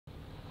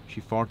She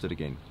farted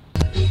again.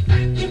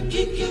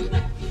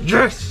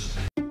 Yes!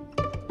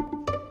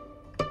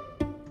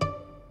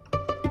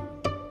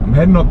 I'm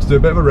heading up to do a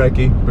bit of a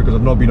recce because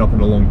I've not been up in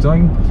a long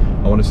time.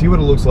 I want to see what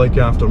it looks like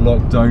after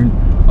lockdown.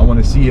 I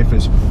want to see if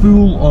it's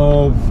full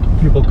of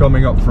people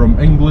coming up from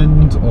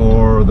England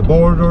or the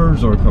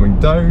borders or coming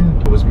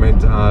down. I was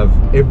meant to have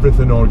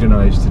everything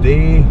organised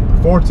today,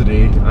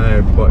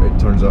 but it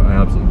turns out I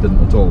absolutely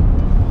didn't at all.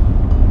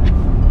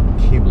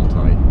 Cable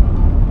tie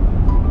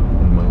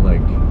on my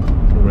leg.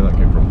 I don't know where that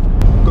came from.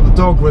 Got the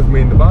dog with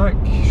me in the back.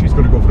 She's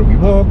going to go for a wee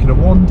walk and a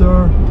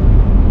wander.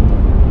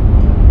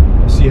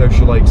 I'll see how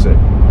she likes it.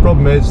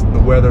 Problem is, the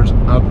weather's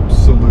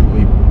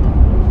absolutely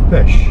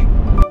pish.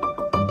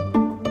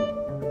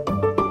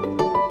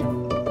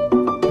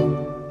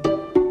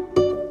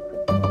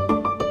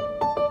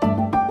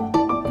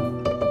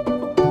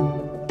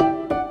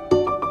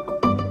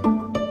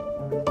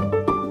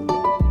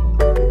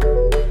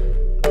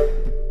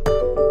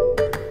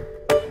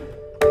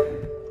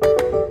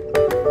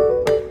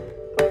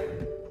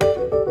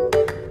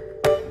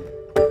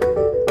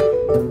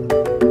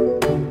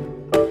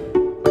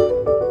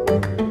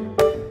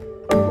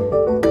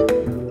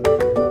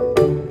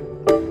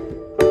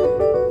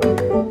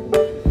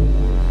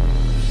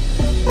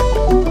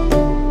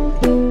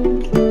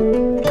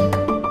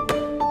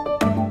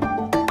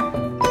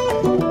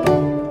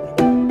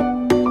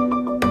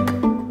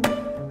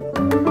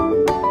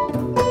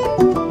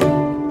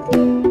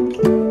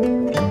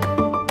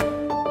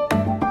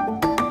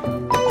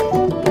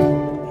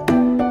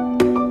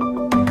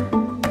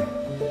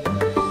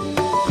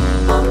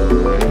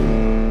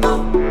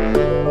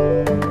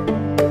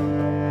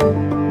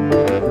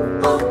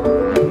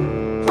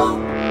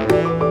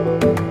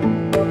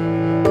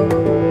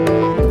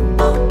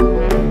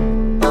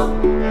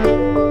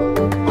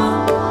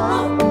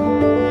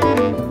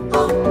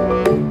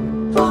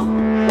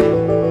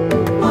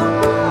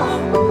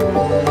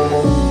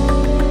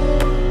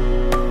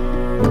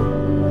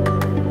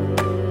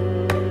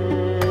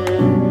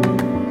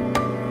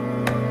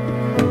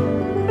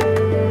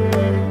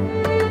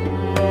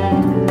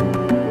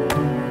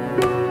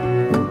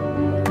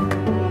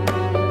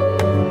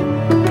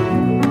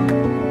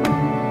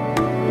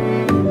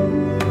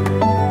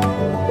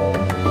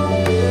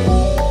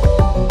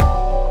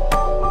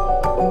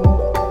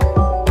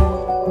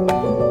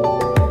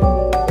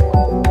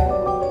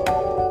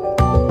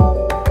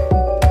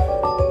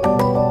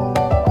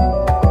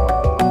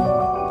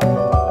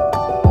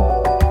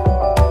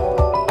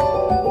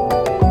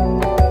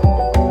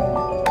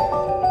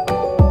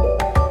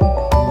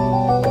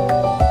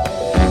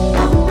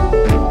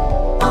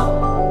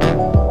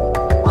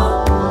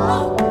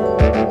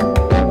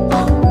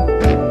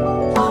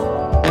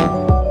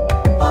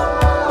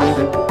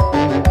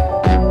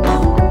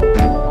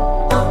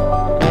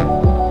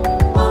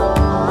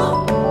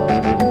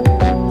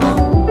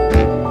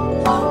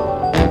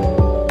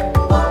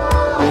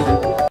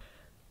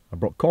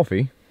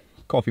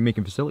 Coffee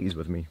making facilities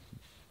with me,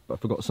 but I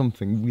forgot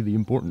something really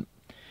important.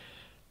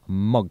 A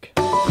mug.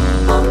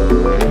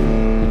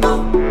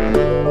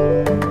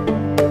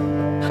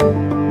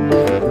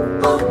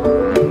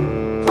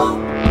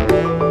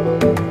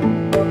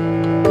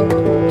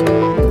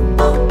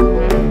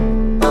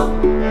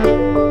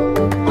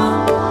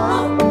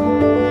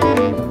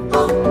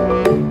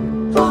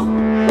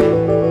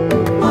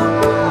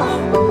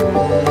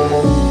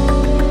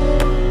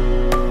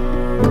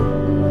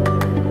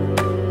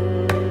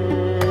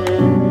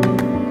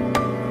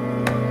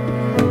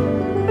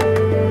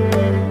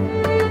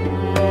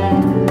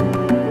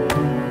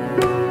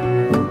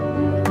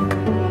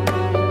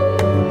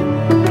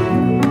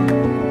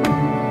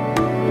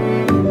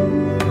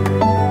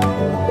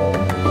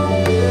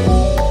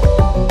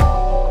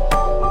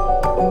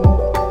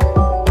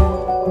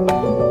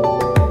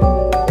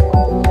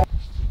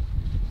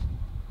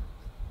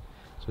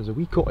 There's a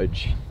wee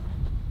cottage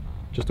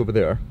just over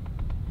there,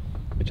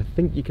 which I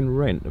think you can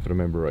rent if I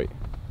remember right.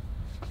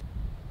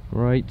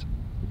 Right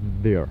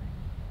there.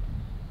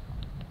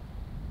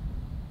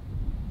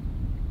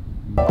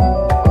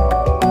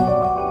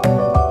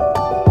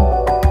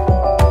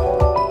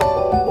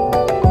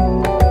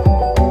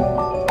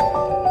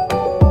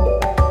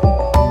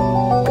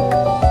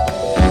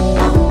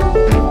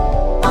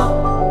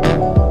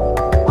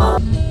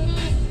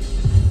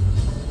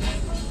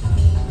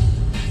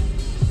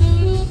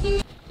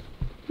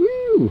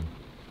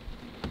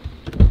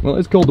 Well,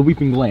 it's called the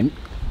Weeping Glen.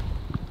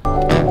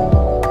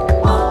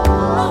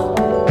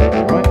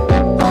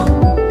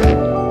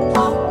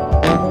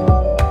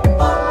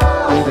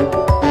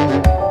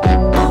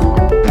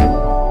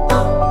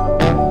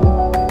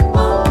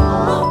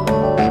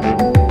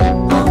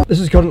 This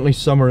is currently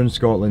summer in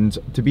Scotland.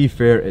 To be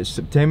fair, it's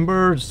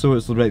September, so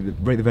it's right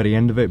at the very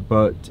end of it,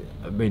 but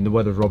I mean, the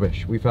weather's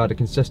rubbish. We've had a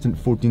consistent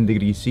 14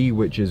 degrees C,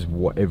 which is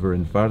whatever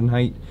in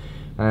Fahrenheit.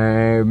 I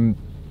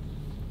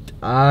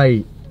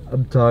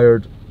am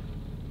tired.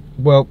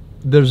 Well,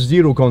 there's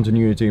zero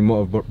continuity in what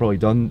I've probably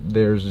done.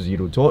 There's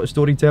zero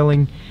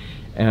storytelling.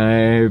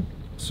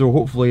 So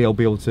hopefully I'll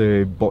be able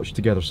to botch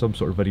together some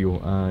sort of video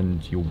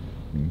and you'll,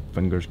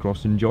 fingers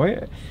crossed, enjoy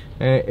it.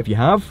 If you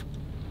have,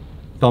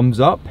 thumbs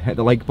up, hit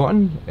the like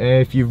button.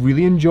 If you've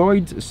really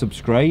enjoyed,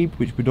 subscribe,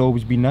 which would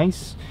always be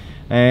nice.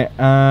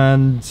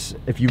 And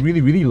if you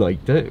really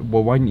liked it,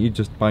 well, why don't you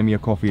just buy me a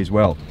coffee as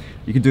well?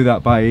 You can do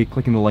that by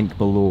clicking the link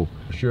below.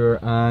 Sure,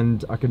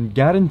 and I can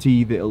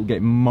guarantee that it'll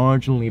get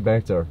marginally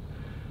better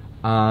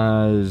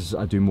as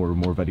I do more and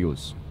more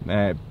videos.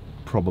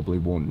 Probably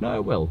won't. No,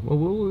 it will.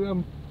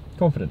 I'm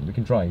confident. We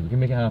can try. We can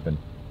make it happen.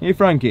 Hey,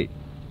 Frankie.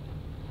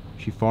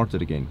 She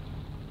farted again.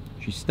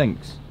 She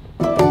stinks.